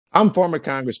I'm former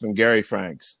Congressman Gary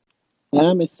Franks. And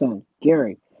I'm his son,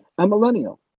 Gary, a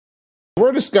millennial.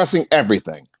 We're discussing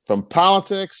everything from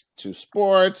politics to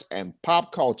sports and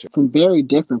pop culture. From very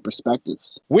different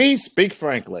perspectives. We speak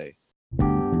frankly.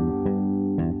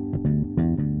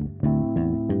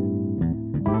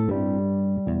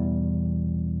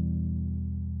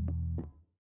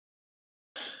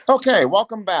 Okay,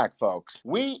 welcome back, folks.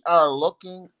 We are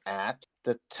looking at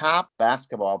the top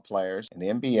basketball players in the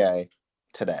NBA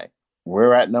today.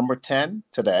 We're at number 10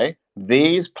 today.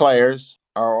 These players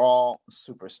are all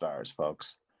superstars,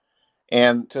 folks.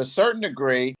 And to a certain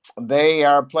degree, they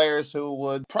are players who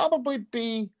would probably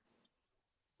be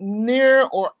near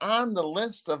or on the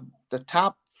list of the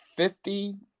top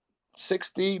 50,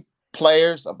 60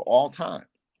 players of all time.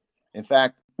 In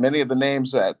fact, many of the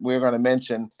names that we're going to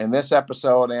mention in this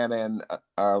episode and in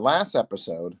our last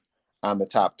episode on the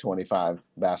top 25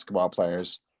 basketball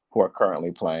players who are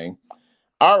currently playing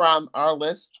are on our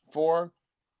list for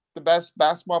the best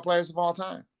basketball players of all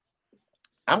time.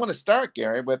 I'm going to start,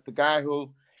 Gary, with the guy who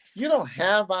you don't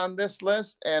have on this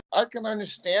list, and I can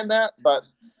understand that, but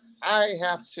I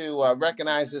have to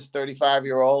recognize this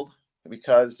 35-year-old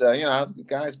because, the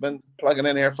guy's been plugging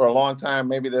in here for a long time,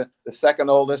 maybe the second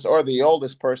oldest or the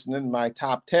oldest person in my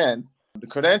top 10. The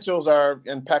credentials are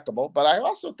impeccable, but I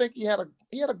also think he had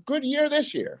a good year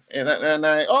this year. And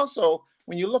I also,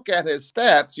 when you look at his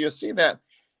stats, you'll see that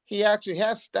he actually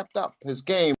has stepped up his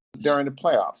game during the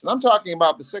playoffs. And I'm talking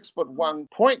about the 6'1"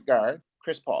 point guard,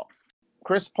 Chris Paul.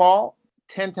 Chris Paul,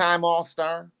 10-time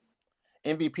All-Star,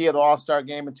 MVP of the All-Star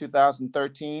game in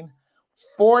 2013.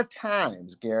 4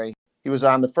 times, Gary, he was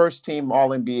on the first team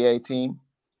All-NBA team.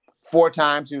 4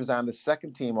 times he was on the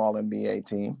second team All-NBA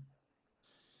team.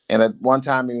 And at one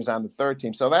time he was on the third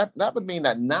team. So that would mean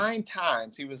that 9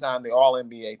 times he was on the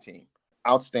All-NBA team.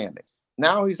 Outstanding.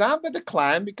 Now he's on the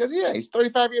decline because, he's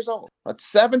 35 years old. But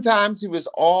 7 times he was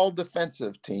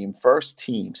all-defensive team, first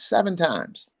team. 7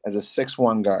 times as a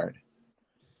 6'1" guard.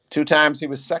 2 times he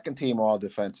was second team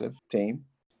all-defensive team.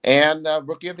 And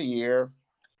Rookie of the Year.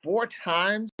 4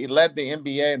 times he led the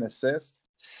NBA in assists.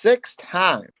 6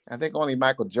 times, I think only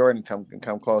Michael Jordan can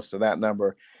come close to that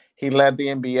number, he led the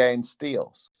NBA in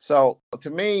steals. So to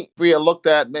me, if we had looked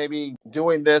at maybe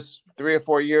doing this 3 or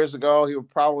 4 years ago, he would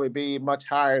probably be much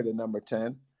higher than number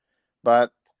 10.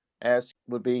 But as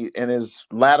would be in his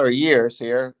latter years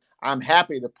here, I'm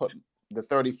happy to put the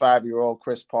 35-year-old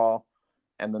Chris Paul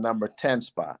in the number 10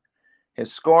 spot.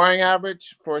 His scoring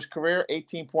average for his career,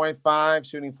 18.5,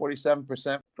 shooting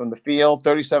 47% from the field,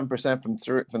 37%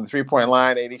 from the three-point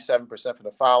line, 87% from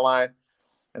the foul line.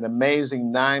 An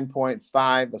amazing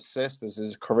 9.5 assists is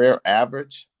his career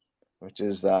average, which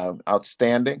is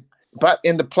outstanding. But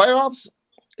in the playoffs,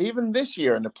 even this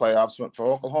year in the playoffs for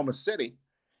Oklahoma City,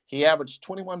 he averaged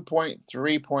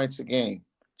 21.3 points a game,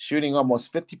 shooting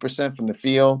almost 50% from the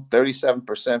field,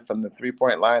 37% from the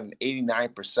three-point line, and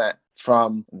 89%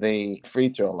 from the free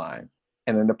throw line.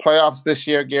 And in the playoffs this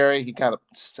year, Gary, he got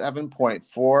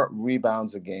 7.4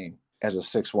 rebounds a game as a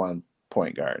 6'1"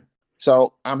 point guard.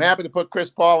 So I'm happy to put Chris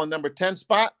Paul in number 10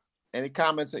 spot. Any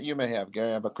comments that you may have,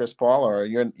 Gary, about Chris Paul, or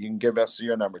you can give us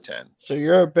your number 10? So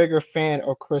you're a bigger fan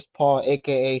of Chris Paul,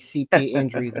 aka CP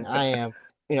injury, than I am.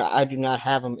 I do not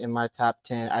have him in my top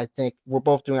 10. I think we're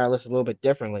both doing our list a little bit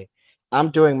differently.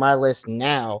 I'm doing my list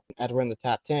now as we're in the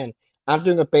top 10. I'm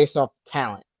doing it based off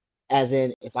talent. As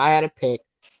in, if I had to pick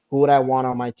who would I want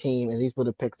on my team, and these were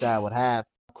the picks that I would have.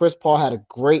 Chris Paul had a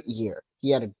great year. He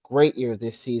had a great year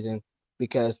this season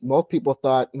because most people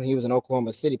thought when he was in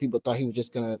Oklahoma City, people thought he was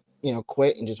just going to,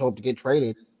 quit and just hope to get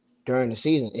traded during the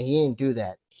season. And he didn't do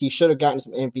that. He should have gotten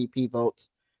some MVP votes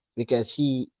because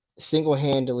he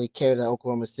single-handedly carried the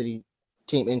Oklahoma City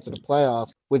team into the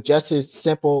playoffs with just his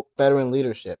simple veteran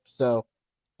leadership. So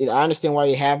I understand why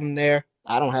you have him there.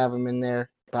 I don't have him in there,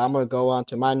 but I'm going to go on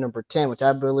to my number 10, which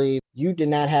I believe you did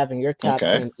not have in your top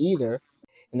Okay. 10 either,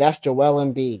 and that's Joel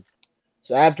Embiid.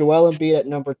 So I have Joel Embiid at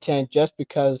number 10 just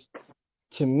because,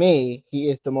 to me,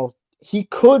 he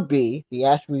could be, he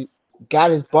actually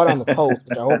got his butt on the post,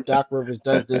 which I hope Doc Rivers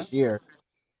does this year.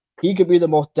 He could be the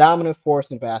most dominant force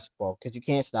in basketball because you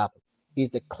can't stop him. He's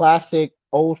the classic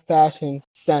old-fashioned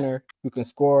center who can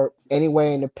score anywhere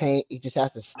in the paint. He just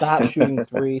has to stop shooting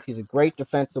threes. He's a great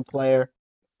defensive player.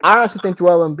 I honestly think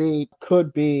Joel Embiid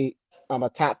could be a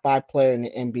top 5 player in the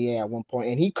NBA at one point,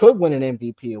 and he could win an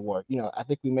MVP award. I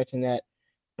think we mentioned that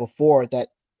before, that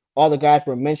all the guys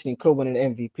we're mentioning could win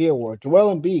an MVP award.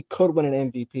 Joel Embiid could win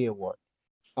an MVP award.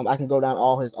 I can go down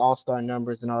all his all-star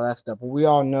numbers and all that stuff, but we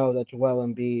all know that Joel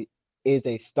Embiid is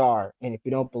a star. And if you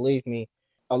don't believe me,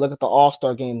 I'll look at the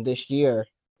all-star game this year.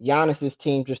 Giannis's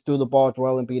team just threw the ball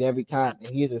Joel Embiid every time,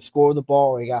 and he either scored the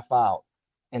ball or he got fouled.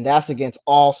 And that's against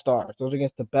all stars. Those are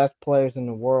against the best players in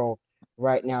the world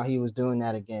right now. He was doing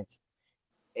that against.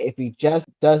 If he just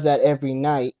does that every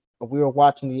night, we were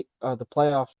watching the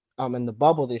playoffs in the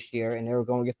bubble this year, and they were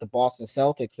going against the Boston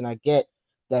Celtics. And I get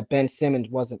that Ben Simmons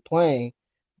wasn't playing,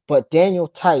 but Daniel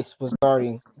Tice was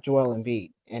guarding Joel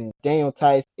Embiid, and Daniel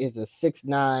Tice is a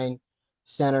 6'9"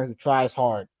 center who tries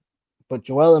hard. But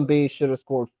Joel Embiid should have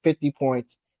scored 50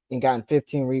 points and gotten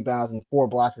 15 rebounds and 4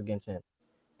 blocks against him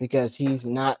because he's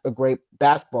not a great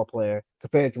basketball player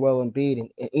compared to Joel Embiid.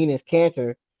 And Enes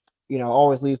Kanter,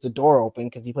 always leaves the door open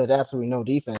because he plays absolutely no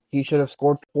defense. He should have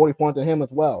scored 40 points on him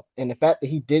as well. And the fact that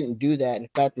he didn't do that, and the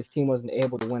fact this team wasn't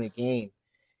able to win a game,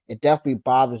 it definitely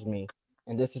bothers me.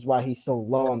 And this is why he's so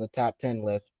low on the top 10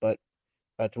 list. But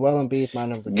Joel Embiid is my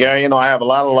number 10. Gary, I have a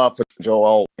lot of love for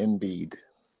Joel Embiid.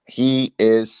 He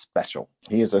is special.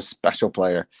 He is a special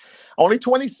player. Only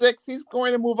 26. He's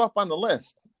going to move up on the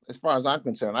list as far as I'm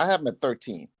concerned. I have him at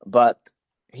 13, but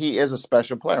he is a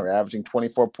special player, averaging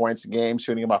 24 points a game,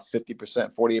 shooting about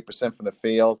 50%, 48% from the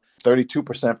field,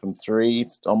 32% from three,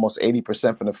 almost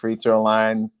 80% from the free throw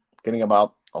line, getting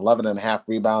about 11 and a half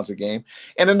rebounds a game.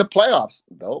 And in the playoffs,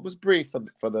 though it was brief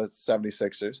for the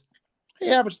 76ers, he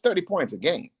averaged 30 points a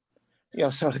game.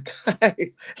 So the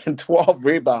guy and 12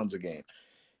 rebounds a game.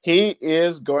 He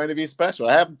is going to be special.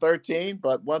 I have him 13,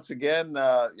 but once again,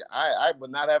 I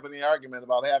would not have any argument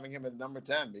about having him at number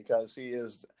 10 because he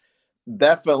is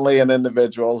definitely an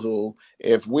individual who,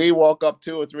 if we woke up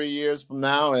 2 or 3 years from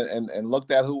now and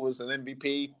looked at who was an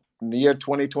MVP in the year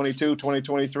 2022,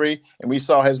 2023, and we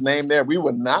saw his name there, we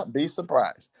would not be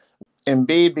surprised.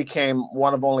 Embiid became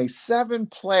one of only 7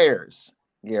 players,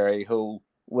 Gary, who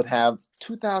would have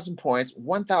 2,000 points,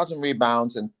 1,000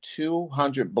 rebounds, and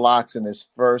 200 blocks in his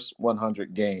first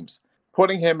 100 games,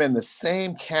 putting him in the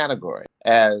same category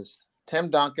as Tim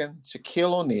Duncan,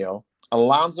 Shaquille O'Neal,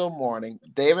 Alonzo Mourning,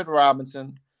 David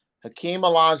Robinson, Hakeem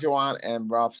Olajuwon, and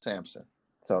Ralph Sampson.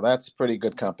 So that's pretty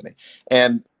good company.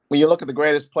 And when you look at the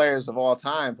greatest players of all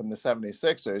time from the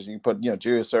 76ers, you put,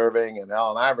 Julius Erving and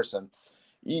Allen Iverson,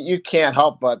 you can't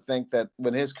help but think that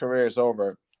when his career is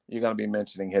over, you're going to be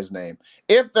mentioning his name.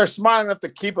 If they're smart enough to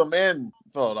keep him in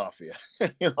Philadelphia,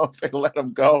 if they let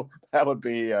him go, that would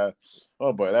be, that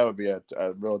would be a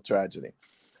real tragedy.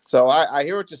 So I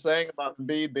hear what you're saying about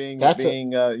Embiid being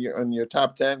in your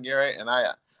top 10, Gary, and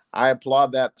I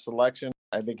applaud that selection.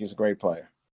 I think he's a great player.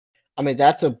 I mean,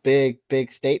 that's a big,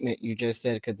 big statement you just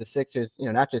said because the Sixers,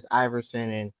 not just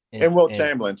Iverson and Will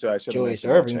Chamberlain too. I should have Julius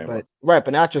mentioned Will Erving, Chamberlain.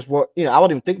 but not just I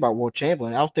wouldn't even think about Will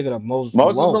Chamberlain. I was thinking of Moses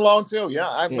Malone too. Yeah,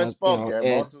 I misspoke,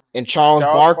 Gary. And Charles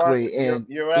Barkley, and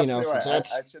you're absolutely so right.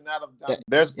 I should not have done.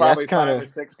 There's probably 5 or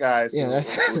 6 guys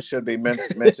who should be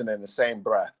mentioned in the same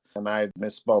breath, and I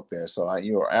misspoke there. So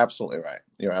you are absolutely right.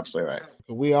 You're absolutely right.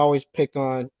 We always pick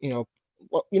on,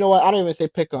 well, you know what? I don't even say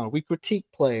pick on. We critique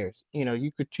players.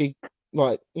 You critique,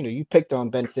 but you picked on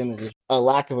Ben Simmons' a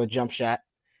lack of a jump shot,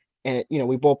 and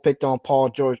we both picked on Paul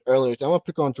George earlier. So I'm gonna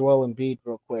pick on Joel Embiid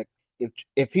real quick.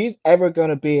 If he's ever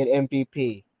gonna be an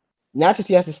MVP, not just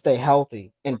he has to stay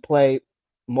healthy and play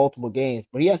multiple games,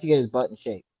 but he has to get his butt in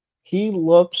shape. He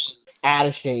looks out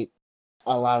of shape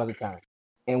a lot of the time.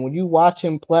 And when you watch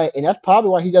him play, and that's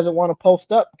probably why he doesn't want to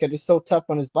post up because it's so tough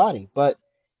on his body. But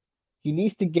he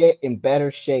needs to get in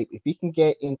better shape. If he can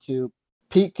get into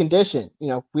peak condition,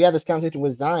 we had this conversation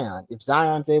with Zion. If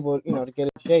Zion's able, to get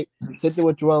in shape, sit there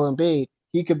with Joel Embiid,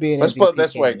 he could be an Let's MVP put it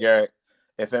this way, candidate. Gary.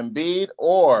 If Embiid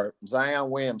or Zion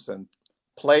Williamson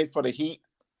played for the Heat,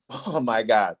 oh my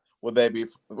God, would they be?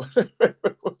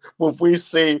 Would we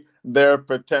see their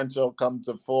potential come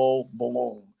to full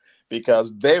bloom?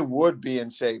 Because they would be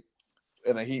in shape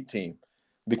in a Heat team.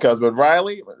 Because with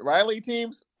Riley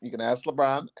teams, you can ask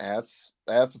LeBron, ask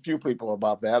a few people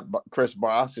about that, Chris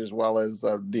Bosh as well as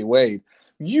D Wade.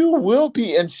 You will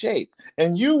be in shape,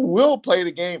 and you will play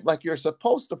the game like you're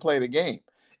supposed to play the game.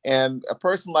 And a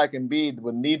person like Embiid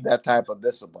would need that type of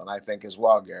discipline, I think, as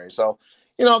well, Gary. So,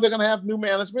 they're going to have new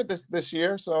management this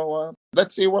year. So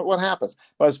let's see what happens.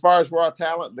 But as far as raw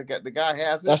talent, the guy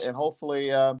has it, and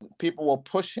hopefully people will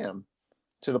push him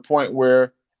to the point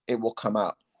where it will come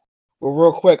out. Well,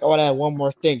 real quick, I want to add one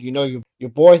more thing. Your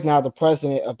boy's now the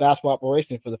president of basketball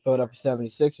operations for the Philadelphia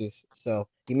 76ers. So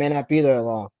he may not be there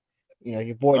long.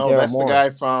 Your boy Daryl That's Morey, the guy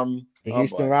from the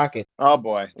Houston Rockets. Oh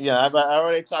boy, yeah, I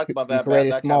already talked about that.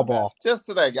 Created that small kind of ball. Just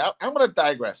today, I'm going to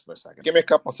digress for a second. Give me a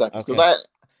couple of seconds because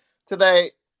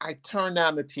today I turned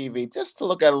on the TV just to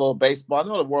look at a little baseball. I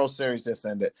know the World Series just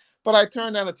ended, but I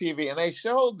turned on the TV and they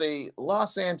showed the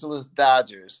Los Angeles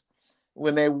Dodgers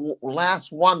when they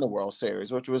last won the World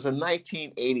Series, which was in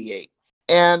 1988.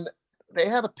 And they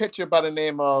had a pitcher by the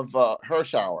name of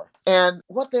Hirschauer. And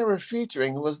what they were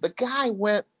featuring was the guy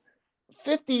went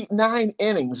 59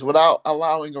 innings without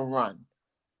allowing a run,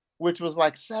 which was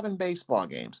like 7 baseball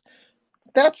games.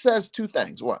 That says two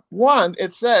things. One,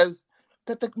 it says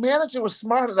that the manager was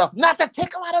smart enough not to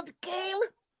take him out of the game.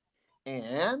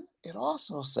 And it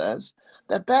also says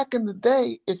that back in the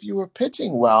day, if you were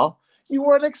pitching well, you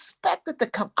weren't expected to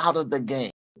come out of the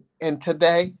game. And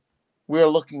today, we're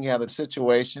looking at a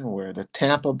situation where the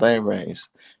Tampa Bay Rays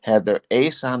had their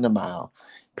ace on the mound,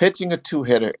 pitching a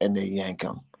two-hitter, and they yank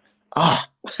him. Ah,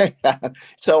 my God.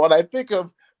 So when I think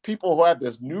of people who have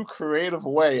this new creative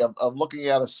way of looking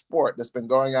at a sport that's been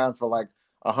going on for like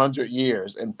 100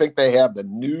 years and think they have the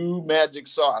new magic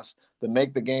sauce to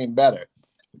make the game better,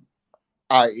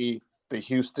 i.e., the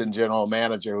Houston general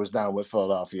manager who's down with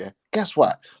Philadelphia, guess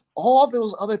what? All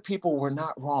those other people were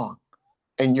not wrong.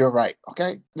 And you're right,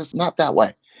 okay? It's not that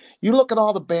way. You look at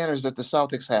all the banners that the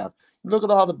Celtics have. You look at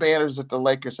all the banners that the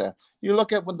Lakers have. You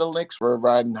look at when the Knicks were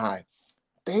riding high.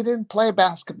 They didn't play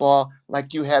basketball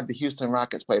like you had the Houston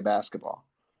Rockets play basketball.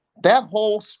 That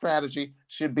whole strategy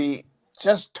should be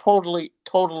just totally,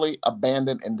 totally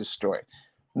abandoned and destroyed.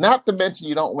 Not to mention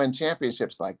you don't win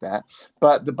championships like that.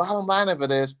 But the bottom line of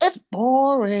it is it's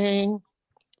boring.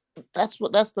 That's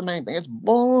the main thing. It's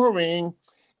boring.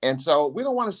 And so we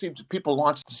don't want to see people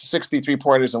launch 63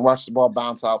 pointers and watch the ball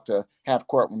bounce out to half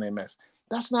court when they miss.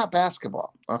 That's not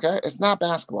basketball, okay? It's not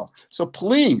basketball. So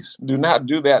please do not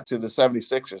do that to the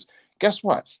 76ers. Guess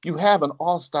what? You have an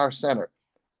all-star center.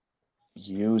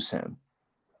 Use him.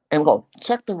 And go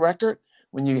check the record.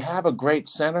 When you have a great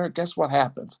center, guess what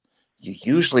happens? You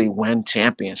usually win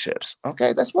championships.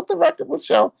 Okay, that's what the record would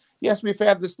show. Yes, we've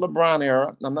had this LeBron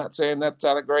era. I'm not saying that's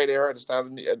not a great era. It's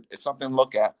something to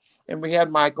look at. And we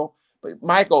had Michael, but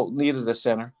Michael needed a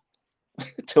center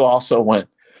to also win.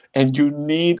 And you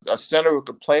need a center who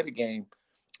can play the game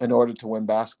in order to win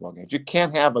basketball games. You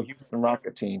can't have a Houston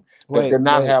Rocket team that Wait, did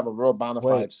not wait, have a real bona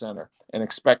wait. fide center and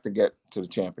expect to get to the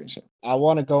championship. I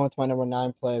want to go into my number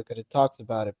 9 player because it talks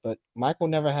about it, but Michael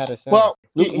never had a center. Well,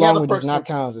 Luke he had a Longley does person not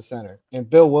who count as a center, and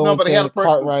Bill No, but he had a Wellington, person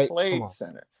who Cartwright. Come played on.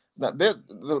 center. Now,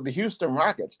 the Houston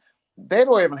Rockets, they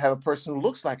don't even have a person who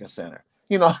looks like a center.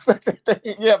 You know,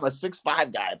 you have a 6'5"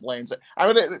 guy playing center.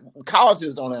 I mean,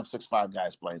 colleges don't have 6'5"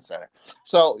 guys playing center.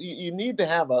 So you need to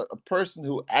have a person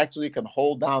who actually can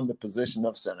hold down the position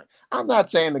of center. I'm not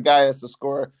saying the guy has to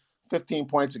score 15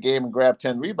 points a game and grab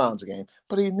 10 rebounds a game,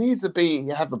 but he needs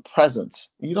to have a presence.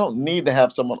 You don't need to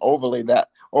have someone overly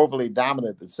dominant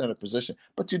at the center position,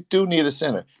 but you do need a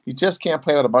center. You just can't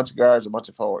play with a bunch of guards, a bunch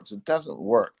of forwards. It doesn't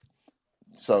work.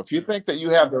 So if you think that you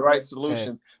have the right Okay.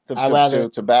 solution to I rather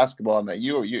basketball and that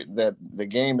you that the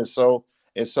game is so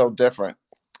different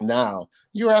now,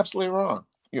 you're absolutely wrong.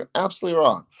 You're absolutely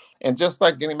wrong. And just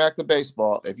like getting back to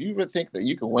baseball, if you would think that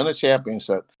you can win a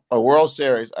championship, a World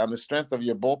Series on the strength of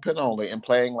your bullpen only and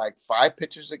playing like 5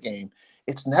 pitchers a game,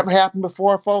 it's never happened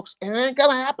before, folks, and it ain't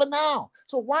gonna happen now.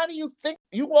 So why do you think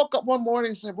you woke up one morning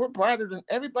and said we're brighter than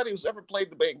everybody who's ever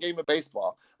played the game of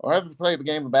baseball or ever played the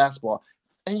game of basketball?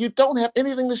 And you don't have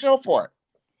anything to show for it.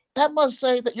 That must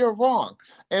say that you're wrong.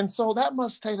 And so that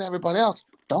must say to everybody else,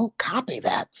 don't copy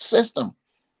that system.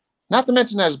 Not to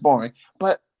mention that it's boring,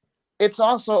 but it's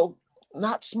also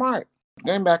not smart.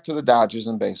 Going back to the Dodgers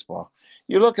in baseball,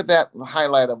 you look at that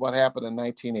highlight of what happened in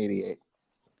 1988,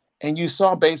 and you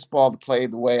saw baseball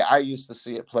played the way I used to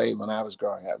see it played when I was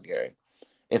growing up, Gary.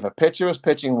 If a pitcher was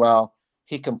pitching well,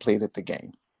 he completed the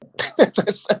game.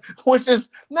 Which is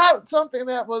not something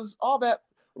that was all that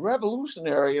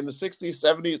revolutionary in the 60s,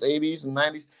 70s, 80s, and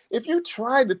 90s. If you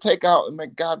tried to take out, and may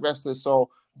God rest his soul,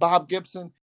 Bob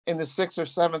Gibson in the 6th or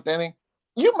 7th inning,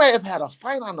 you may have had a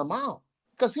fight on the mound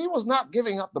because he was not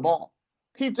giving up the ball.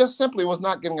 He just simply was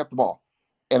not giving up the ball.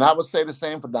 And I would say the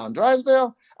same for Don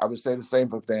Drysdale. I would say the same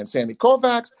for Sandy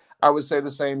Koufax. I would say the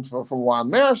same for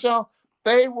Juan Marichal.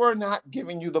 They were not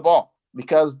giving you the ball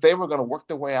because they were going to work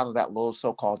their way out of that little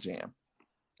so-called jam.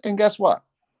 And guess what?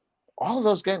 All of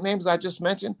those names I just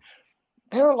mentioned,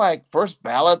 they were like first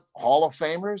ballot Hall of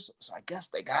Famers. So I guess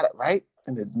they got it right.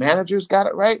 And the managers got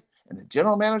it right. And the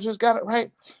general managers got it right.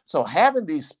 So having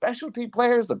these specialty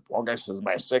players, this is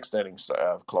my 6th inning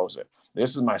closer.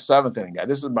 This is my 7th inning guy.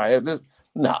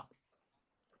 No.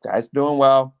 Guy's doing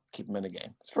well. Keep him in the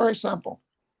game. It's very simple.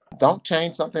 Don't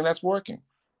change something that's working.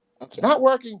 If it's not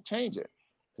working, change it.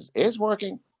 If it is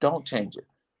working, don't change it.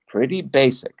 Pretty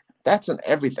basic. That's in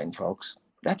everything, folks.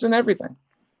 That's in everything.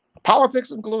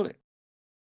 Politics included.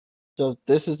 So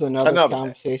this is another Another day.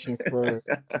 conversation for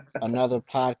another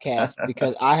podcast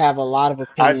because I have a lot of I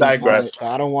opinions on it. digress. So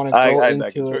I don't want to go I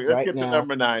digress. into it Let's right get to now.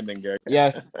 number 9 then, Gary.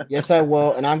 Yes, yes, I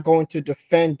will. And I'm going to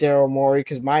defend Daryl Morey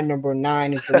because my number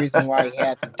nine is the reason why he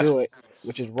had to do it,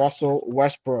 which is Russell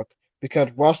Westbrook. Because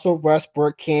Russell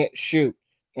Westbrook can't shoot.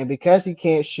 And because he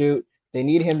can't shoot, they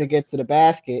need him to get to the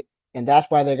basket. And that's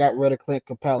why they got rid of Clint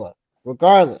Capella.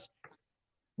 Regardless,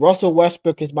 Russell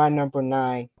Westbrook is my number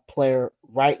nine player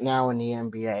right now in the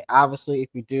NBA. Obviously, if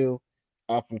you do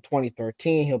from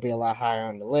 2013, he'll be a lot higher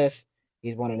on the list.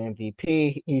 He's won an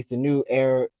MVP. He's the new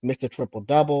era Mr. Triple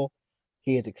Double.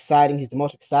 He is exciting. He's the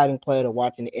most exciting player to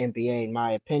watch in the NBA, in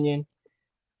my opinion.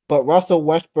 But Russell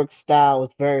Westbrook's style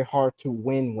is very hard to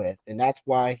win with, and that's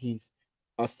why he's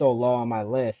so low on my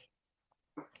list.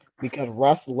 Because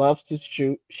Russ loves to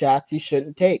shoot shots he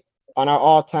shouldn't take. On our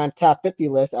all-time top 50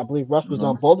 list, I believe Russ was Mm-hmm.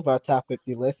 on both of our top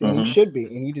 50 lists, and he Mm-hmm. should be,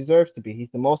 and he deserves to be. He's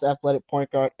the most athletic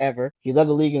point guard ever. He led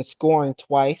the league in scoring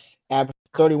twice, averaged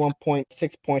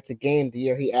 31.6 points a game the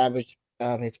year he averaged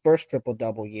his first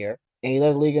triple-double year, and he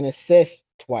led the league in assists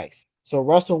twice. So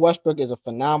Russell Westbrook is a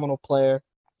phenomenal player.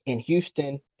 In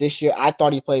Houston this year, I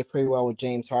thought he played pretty well with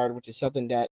James Harden, which is something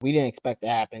that we didn't expect to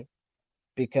happen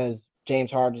because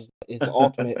James Harden is the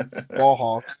ultimate ball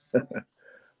hog.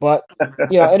 But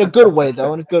in a good way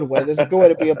though, in a good way. There's a good way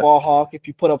to be a ball hog if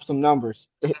you put up some numbers.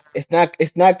 It's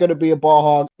not going to be a ball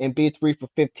hog and be 3 for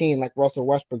 15 like Russell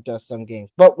Westbrook does some games.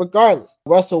 But regardless,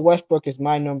 Russell Westbrook is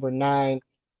my number nine,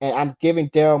 and I'm giving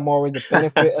Daryl Morey the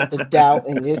benefit of the doubt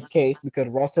in this case because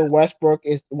Russell Westbrook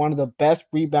is one of the best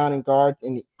rebounding guards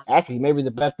actually maybe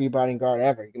the best rebounding guard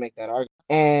ever. You can make that argument.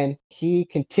 And he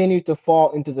continued to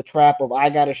fall into the trap of I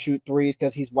gotta shoot threes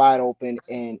because he's wide open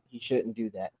and he shouldn't do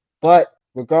that. But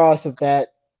regardless of that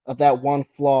one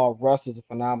flaw, Russ is a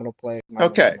phenomenal player. My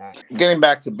number Okay, nine. getting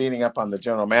back to beating up on the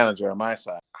general manager on my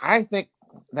side, I think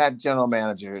that general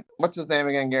manager, what's his name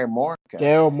again, Gary Moore? Okay.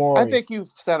 Daryl I Morey. think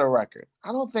you've set a record.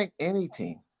 I don't think any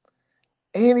team,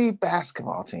 any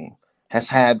basketball team, has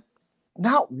had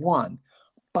not one,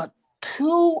 but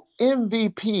two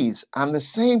MVPs on the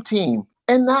same team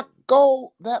and not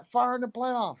go that far in the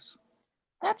playoffs.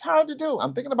 That's hard to do.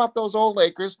 I'm thinking about those old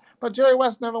Lakers, but Jerry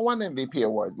West never won the MVP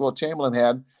award. Well, Chamberlain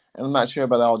had, and I'm not sure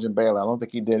about Elgin Baylor. I don't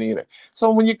think he did either.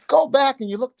 So when you go back and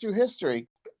you look through history,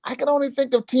 I can only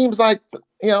think of teams like,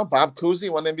 Bob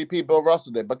Cousy won MVP, Bill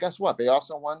Russell did. But guess what? They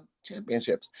also won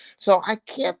championships. So I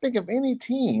can't think of any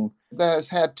team that has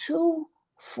had two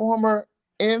former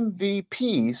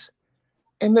MVPs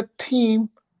and the team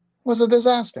was a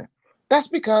disaster. That's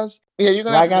because you're Do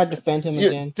gonna I have to gotta defend defend him you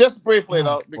again? just briefly Oh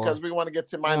though, boy. because we want to get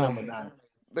to my Oh. number nine.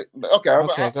 But okay,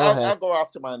 Okay, go I'll ahead. go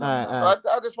off to my All number right, nine. all right.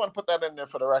 But I just want to put that in there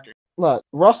for the record. Look,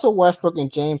 Russell Westbrook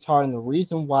and James Harden, the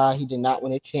reason why he did not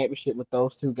win a championship with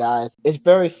those two guys is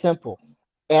very simple.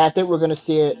 And I think we're going to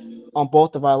see it on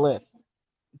both of our lists.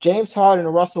 James Harden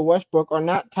and Russell Westbrook are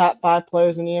not top five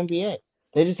players in the NBA.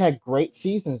 They just had great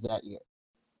seasons that year.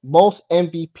 Most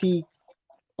MVP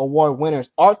award winners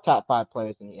are top five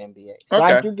players in the NBA. So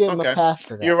I Okay, do give them a okay, pass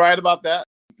for that. you're right about that.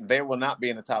 They will not be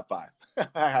in the top five.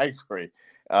 I agree.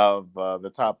 Of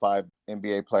the top five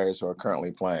NBA players who are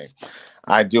currently playing,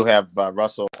 I do have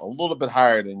Russell a little bit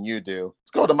higher than you do.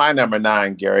 Let's go to my number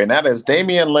nine, Gary, and that is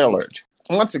Damian Lillard.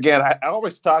 Once again, I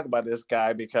always talk about this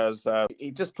guy because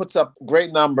he just puts up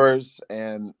great numbers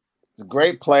and he's a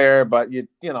great player. But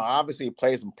obviously he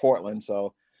plays in Portland,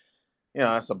 so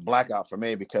that's a blackout for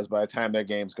me because by the time their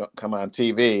games come on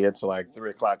TV, it's like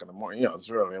 3 o'clock in the morning. It's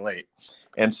really late,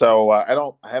 and so I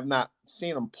have not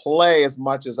seen him play as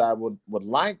much as I would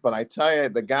like. But I tell you,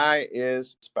 the guy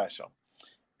is special,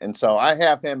 and so I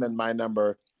have him in my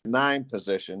number nine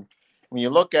position. When you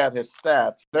look at his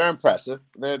stats, they're impressive.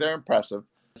 They're impressive.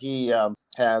 He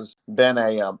has been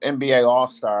a NBA All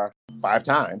Star 5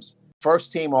 times,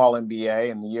 first team All NBA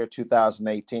in the year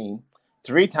 2018.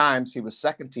 3 times he was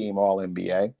second team All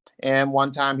NBA, and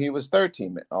 1 time he was third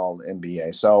team All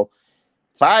NBA. So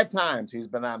 5 times he's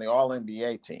been on the All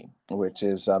NBA team, which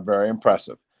is very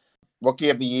impressive.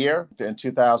 Rookie of the Year in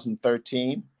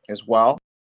 2013 as well.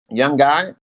 Young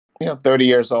guy, 30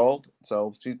 years old.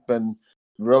 So he's been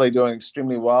really doing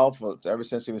extremely well ever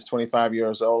since he was 25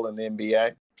 years old in the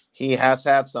NBA. He has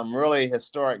had some really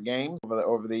historic games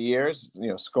over the years,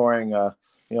 scoring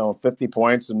 50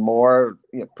 points and more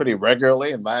pretty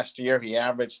regularly. And last year he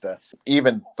averaged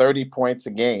even 30 points a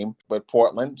game with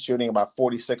Portland, shooting about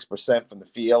 46% from the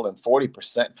field and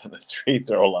 40% from the free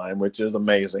throw line, which is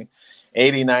amazing.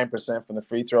 89% from the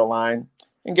free throw line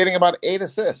and getting about 8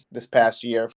 assists this past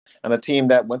year on a team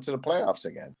that went to the playoffs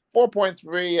again.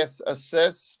 4.3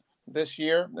 assists this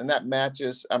year, and that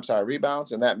matches, I'm sorry,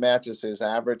 rebounds, and that matches his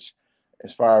average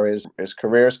as far as his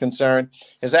career is concerned.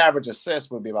 His average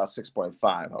assist would be about 6.5,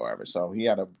 however. So he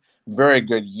had a very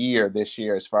good year this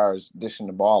year as far as dishing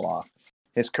the ball off.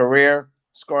 His career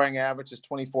scoring average is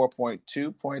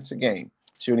 24.2 points a game,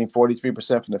 shooting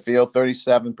 43% from the field,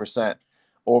 37%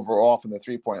 overall from the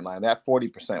three-point line. That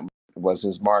 40% was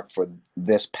his mark for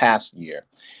this past year.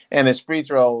 And his free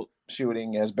throw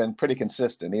shooting has been pretty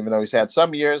consistent, even though he's had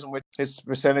some years in which his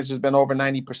percentage has been over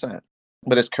 90%.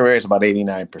 But his career is about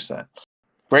 89%.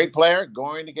 Great player,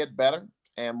 going to get better,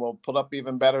 and will put up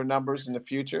even better numbers in the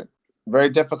future. Very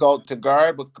difficult to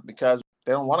guard because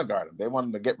they don't want to guard him. They want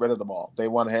him to get rid of the ball. They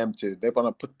want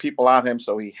to put people on him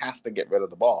so he has to get rid of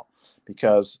the ball,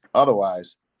 because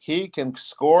otherwise he can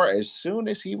score as soon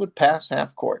as he would pass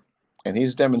half court. And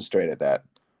he's demonstrated that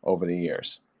over the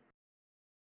years.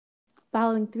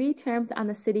 Following 3 terms on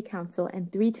the City Council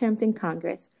and 3 terms in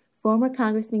Congress, former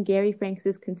Congressman Gary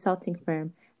Franks' consulting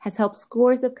firm has helped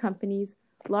scores of companies,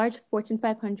 large Fortune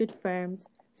 500 firms,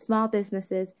 small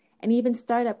businesses, and even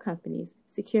startup companies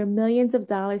secure millions of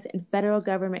dollars in federal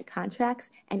government contracts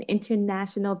and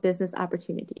international business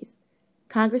opportunities.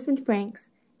 Congressman Franks,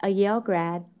 a Yale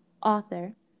grad,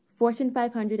 author, Fortune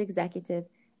 500 executive,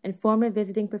 and former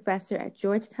visiting professor at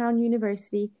Georgetown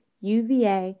University,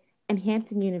 UVA, and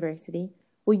Hampton University,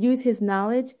 will use his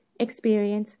knowledge,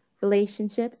 experience,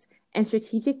 relationships, and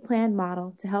strategic plan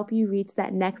model to help you reach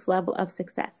that next level of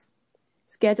success.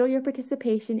 Schedule your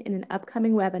participation in an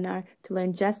upcoming webinar to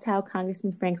learn just how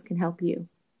Congressman Franks can help you.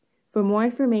 For more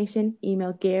information,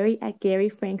 email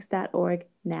gary@garyfranks.org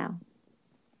now.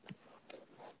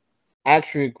 I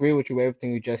actually agree with you with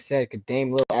everything you just said, because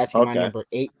Dame Lillard is actually my number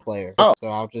 8 player. Oh. So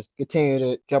I'll just continue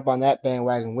to jump on that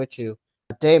bandwagon with you.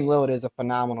 Dame Lillard is a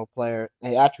phenomenal player,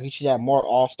 and actually he should have more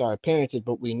All-Star appearances,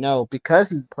 but we know because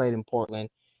he played in Portland,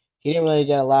 he didn't really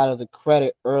get a lot of the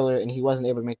credit earlier, and he wasn't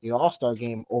able to make the All-Star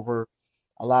game over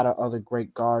a lot of other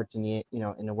great guards in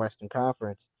the Western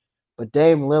Conference. But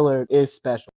Dame Lillard is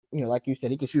special. Like you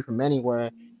said, he can shoot from anywhere.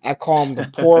 I call him the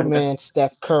poor man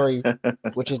Steph Curry,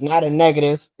 which is not a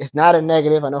negative. It's not a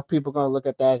negative. I know people are going to look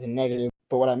at that as a negative.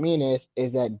 But what I mean is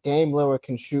that Dame Lillard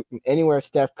can shoot from anywhere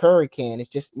Steph Curry can.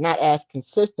 It's just not as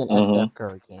consistent as Steph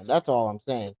Curry can. That's all I'm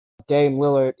saying. Dame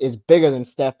Lillard is bigger than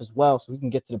Steph as well, so he can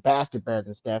get to the basket better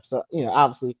than Steph. So,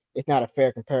 obviously it's not a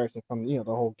fair comparison from, the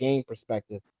whole game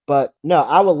perspective. But no,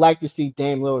 I would like to see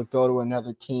Dame Lillard go to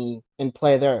another team and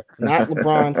play there. Not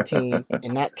LeBron's team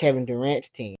and not Kevin Durant's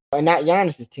team and not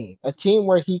Giannis's team. A team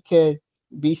where he could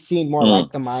be seen more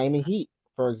like the Miami Heat,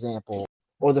 for example,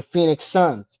 or the Phoenix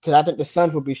Suns, because I think the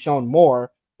Suns would be shown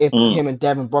more if him and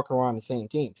Devin Booker were on the same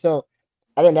team. So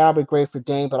I think that would be great for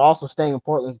Dame, but also staying in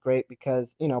Portland is great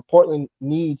because, Portland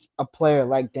needs a player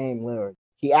like Dame Lillard.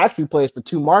 He actually plays for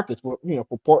 2 markets, for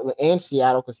Portland and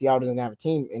Seattle, because Seattle doesn't have a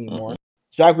team anymore.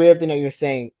 So I agree with everything that you're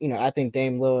saying. I think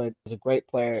Dame Lillard is a great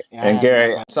player. And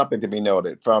Gary, something to be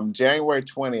noted, from January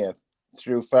 20th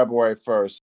through February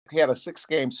 1st, he had a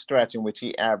 6-game stretch in which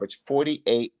he averaged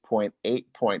 48.8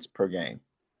 points per game.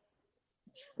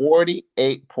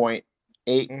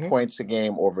 48.8 points a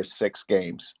game over 6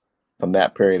 games from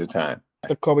that period of time.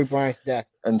 After Kobe Bryant's death.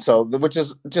 And so, which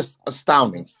is just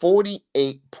astounding.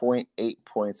 48.8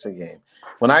 points a game.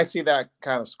 When I see that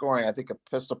kind of scoring, I think of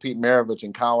Pistol Pete Maravich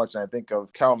in college, and I think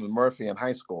of Calvin Murphy in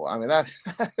high school. I mean,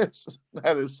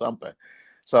 that is something.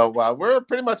 So we're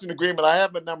pretty much in agreement. I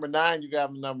have a number 9. You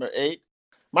got a number 8.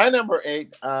 My number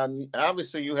 8,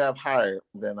 obviously you have higher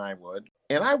than I would.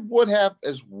 And I would have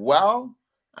as well.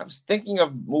 I was thinking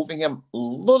of moving him a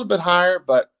little bit higher,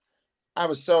 but I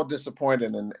was so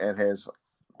disappointed in his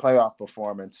playoff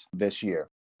performance this year.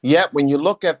 Yet, when you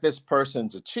look at this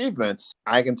person's achievements,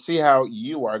 I can see how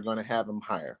you are going to have him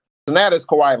higher. And that is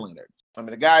Kawhi Leonard. I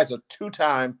mean, the guy's a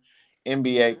 2-time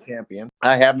NBA champion.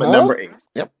 I have him at number 8.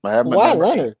 Yep, I have him at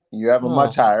number 8. You have him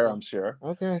much higher, I'm sure.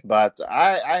 Okay. But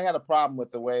I had a problem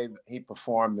with the way he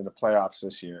performed in the playoffs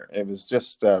this year. It was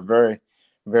just very,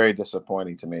 very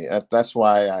disappointing to me. That's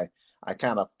why I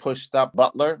kind of pushed up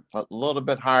Butler a little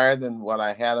bit higher than what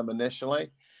I had him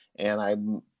initially. And I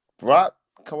brought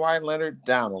Kawhi Leonard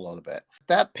down a little bit.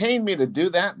 That pained me to do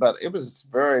that, but it was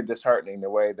very disheartening the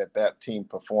way that team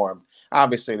performed.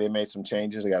 Obviously, they made some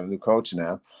changes. They got a new coach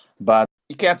now. But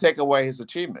you can't take away his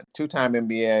achievement. 2-time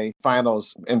NBA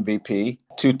Finals MVP,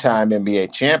 2-time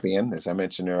NBA champion, as I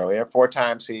mentioned earlier. 4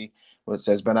 times he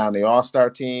has been on the All-Star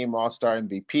team, All-Star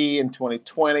MVP in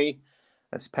 2020,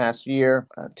 this past year.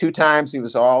 2 times he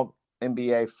was All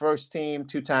NBA first team,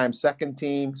 2 times second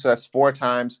team. So that's 4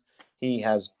 times he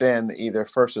has been either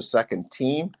first or second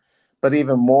team. But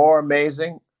even more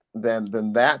amazing,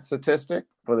 than that statistic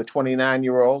for the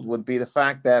 29-year-old would be the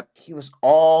fact that he was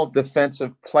all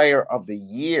defensive player of the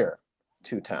year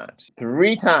 2 times.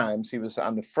 3 times he was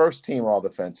on the first team all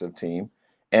defensive team,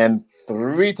 and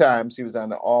 3 times he was on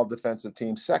the all defensive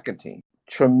team second team.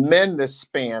 Tremendous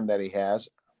span that he has.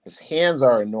 His hands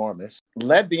are enormous.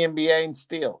 Led the NBA in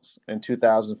steals in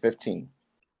 2015.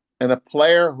 And a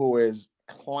player who is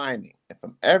climbing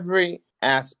from every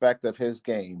aspect of his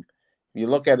game. You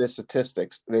look at his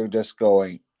statistics, they're just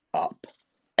going up.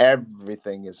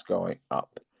 Everything is going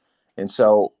up. And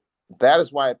so that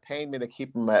is why it pained me to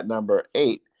keep him at number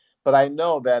 8. But I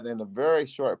know that in a very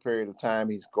short period of time,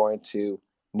 he's going to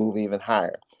move even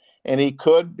higher. And he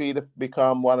could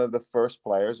become one of the first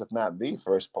players, if not the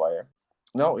first player.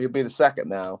 No, he'll be the second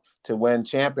now to win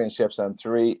championships on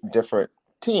 3 different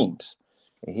teams.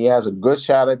 And he has a good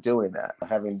shot at doing that,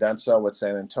 having done so with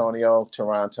San Antonio,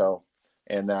 Toronto,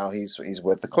 and now he's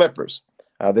with the Clippers.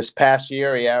 This past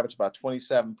year, he averaged about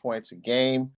 27 points a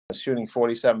game, shooting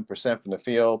 47% from the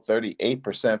field,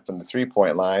 38% from the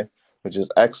three-point line, which is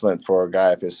excellent for a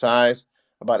guy of his size,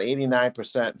 about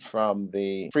 89% from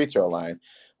the free throw line,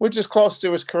 which is close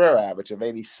to his career average of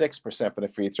 86% from the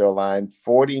free throw line,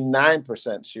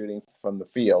 49% shooting from the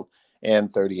field,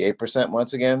 and 38%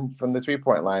 once again from the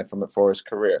three-point line for his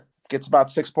career. Gets about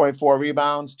 6.4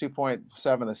 rebounds,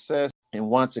 2.7 assists, and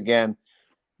once again,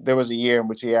 there was a year in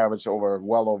which he averaged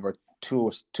well over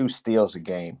two steals a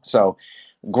game. So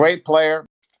great player.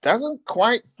 Doesn't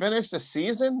quite finish the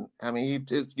season. I mean,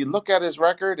 you look at his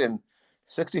record in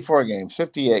 64 games,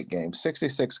 58 games,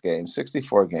 66 games,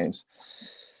 64 games,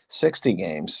 60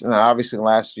 games. Now, obviously,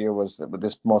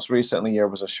 this most recently year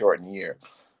was a shortened year.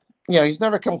 He's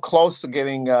never come close to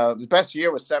getting the best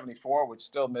year was 74, which is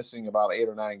still missing about 8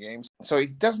 or 9 games. So he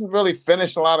doesn't really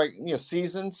finish a lot of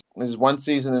seasons. There's one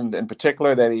season in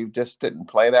particular that he just didn't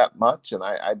play that much, and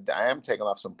I am taking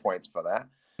off some points for that.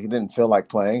 He didn't feel like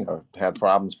playing or had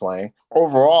problems playing.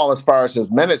 Overall, as far as his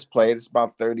minutes played, it's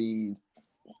about 30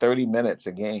 minutes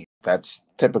a game. That's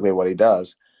typically what he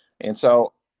does. And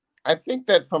so I think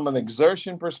that from an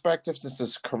exertion perspective, since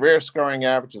his career scoring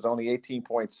average is only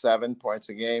 18.7 points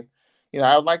a game,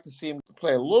 I would like to see him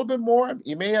play a little bit more.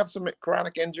 He may have some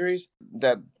chronic injuries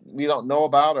that we don't know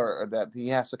about or that he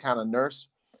has to kind of nurse.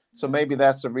 So maybe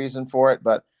that's the reason for it.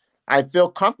 But I feel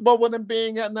comfortable with him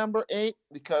being at number 8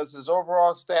 because his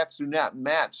overall stats do not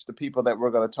match the people that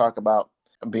we're going to talk about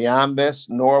beyond this,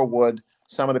 nor would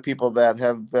some of the people that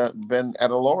have been at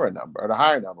a lower number, at a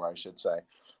higher number, I should say.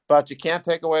 But you can't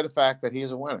take away the fact that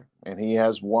he's a winner, and he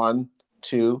has won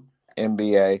 2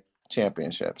 NBA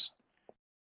championships.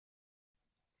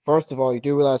 First of all, you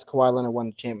do realize Kawhi Leonard won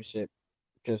the championship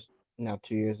just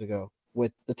 2 years ago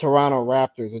with the Toronto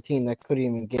Raptors, a team that couldn't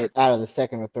even get out of the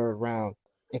second or third round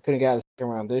and couldn't get out of the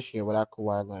second round this year without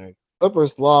Kawhi Leonard.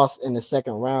 Clippers lost in the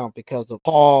second round because of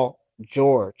Paul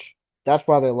George. That's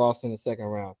why they lost in the second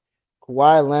round.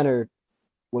 Kawhi Leonard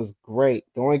was great.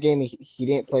 The only game he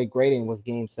didn't play great in was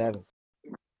Game 7.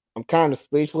 I'm kind of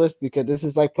speechless because this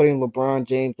is like putting LeBron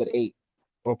James at 8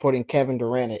 or putting Kevin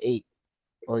Durant at 8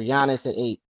 or Giannis at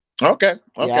 8. Okay.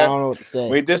 Yeah, I don't know what to say.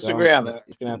 We disagree on that.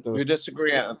 We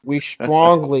disagree on. We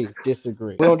strongly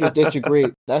disagree. We don't just disagree.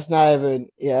 That's not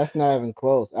even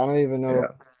close. I don't even know. Yeah.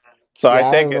 So I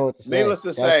take don't it. know what to say. Needless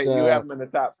to say, you have him in the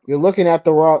top. You're looking at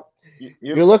the wrong.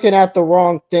 You're looking at the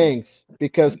wrong things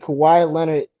because Kawhi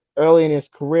Leonard early in his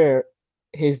career,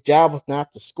 his job was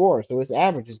not to score, so his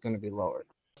average is going to be lower.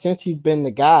 Since he's been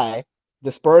the guy,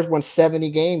 the Spurs won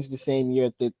 70 games the same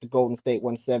year that the Golden State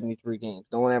won 73 games.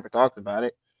 No one ever talks about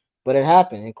it, but it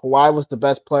happened, and Kawhi was the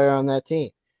best player on that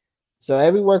team. So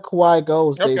everywhere Kawhi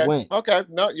goes, they win. Okay,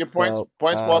 no, your points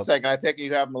well taken. I take it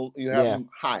you have him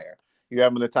higher. You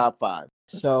have him in the top 5.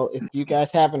 So if you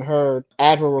guys haven't heard,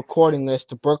 as we're recording this,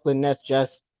 the Brooklyn Nets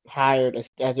just hired as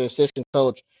their assistant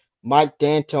coach Mike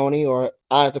D'Antoni, or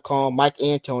I have to call him Mike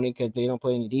Antoni because they don't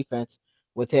play any defense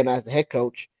with him as the head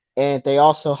coach. And they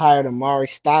also hired Amari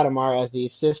Stoudemire as the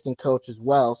assistant coach as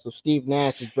well. So Steve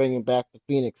Nash is bringing back the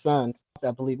Phoenix Suns.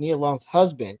 I believe Nia Long's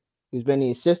husband, who's been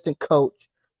the assistant coach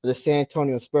for the San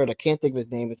Antonio Spurs. I can't think of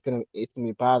his name. It's gonna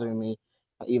be bothering me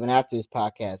even after this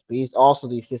podcast. But he's also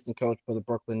the assistant coach for the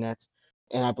Brooklyn Nets,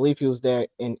 and I believe he was there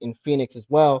in Phoenix as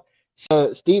well.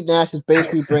 So Steve Nash is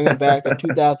basically bringing back the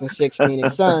 2006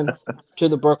 Phoenix Suns to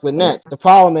the Brooklyn Nets. The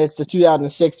problem is the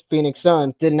 2006 Phoenix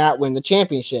Suns did not win the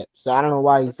championship. So I don't know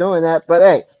why he's doing that. But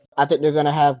hey, I think they're going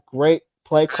to have great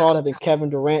play called. I think Kevin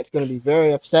Durant's going to be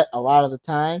very upset a lot of the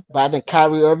time. But I think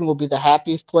Kyrie Irving will be the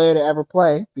happiest player to ever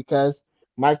play because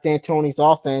Mike D'Antoni's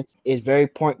offense is very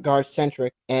point guard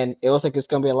centric. And it looks like it's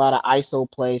going to be a lot of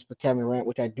ISO plays for Kevin Durant,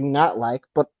 which I do not like.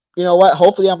 But You know what?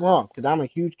 Hopefully I'm wrong because I'm a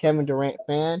huge Kevin Durant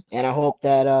fan, and I hope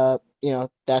that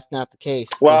that's not the case.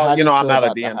 Well, How do you I'm feel not a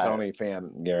about the hire? D'Antoni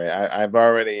fan, Gary. I've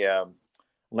already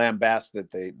lambasted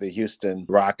the Houston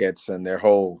Rockets and their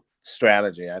whole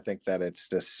strategy. I think that it's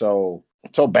just so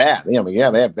bad. Yeah,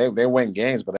 they win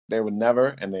games, but they would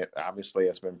never, and it obviously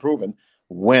has been proven,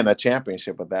 win a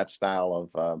championship with that style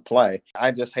of play.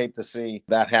 I just hate to see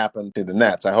that happen to the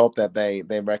Nets. I hope that they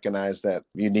recognize that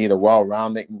you need a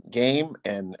well-rounded game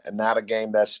and not a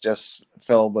game that's just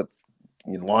filled with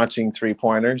launching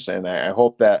three-pointers. And I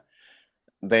hope that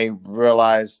they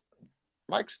realize,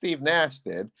 like Steve Nash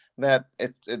did, that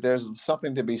there's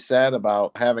something to be said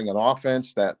about having an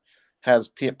offense that has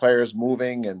players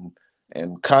moving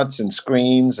and cuts and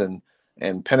screens and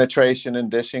penetration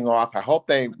and dishing off. I hope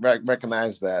they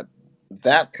recognize that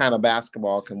that kind of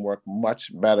basketball can work much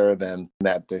better than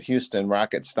that the Houston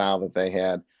Rockets style that they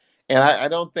had. And I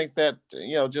don't think that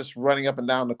just running up and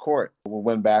down the court will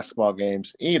win basketball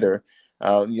games either.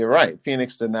 You're right.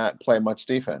 Phoenix did not play much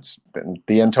defense.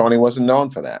 D'Antoni wasn't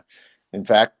known for that. In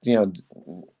fact,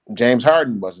 James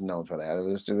Harden wasn't known for that.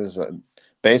 It was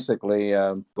basically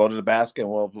go to the basket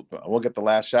and we'll get the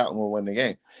last shot and we'll win the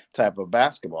game type of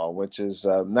basketball, which is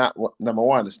not number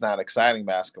one. It's not exciting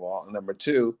basketball, and number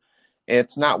two,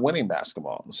 it's not winning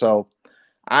basketball. So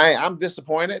I'm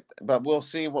disappointed, but we'll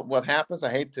see what happens. I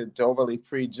hate to overly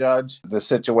prejudge the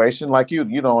situation. Like you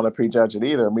don't want to prejudge it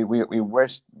either. We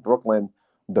wish Brooklyn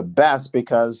the best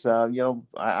because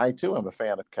I too am a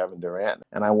fan of Kevin Durant,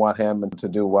 and I want him to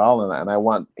do well, and I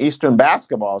want Eastern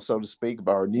basketball, so to speak,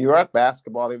 or New York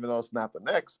basketball, even though it's not the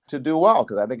Knicks, to do well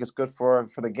because I think it's good for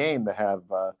the game to have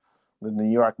the New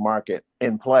York market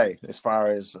in play as far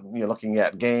as looking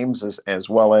at games as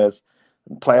well as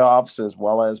playoffs as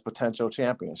well as potential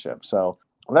championships. So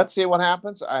let's see what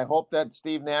happens. I hope that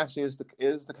Steve Nash is the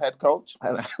head coach.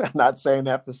 I'm not saying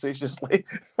that facetiously.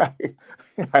 I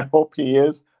hope he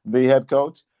is the head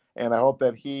coach, and I hope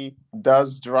that he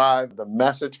does drive the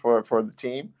message for the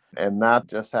team and not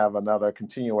just have another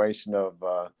continuation of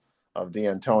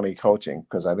D'Antoni coaching,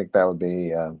 because I think that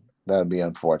would be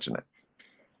unfortunate.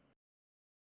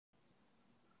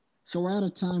 So we're out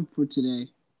of time for today.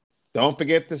 Don't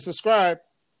forget to subscribe.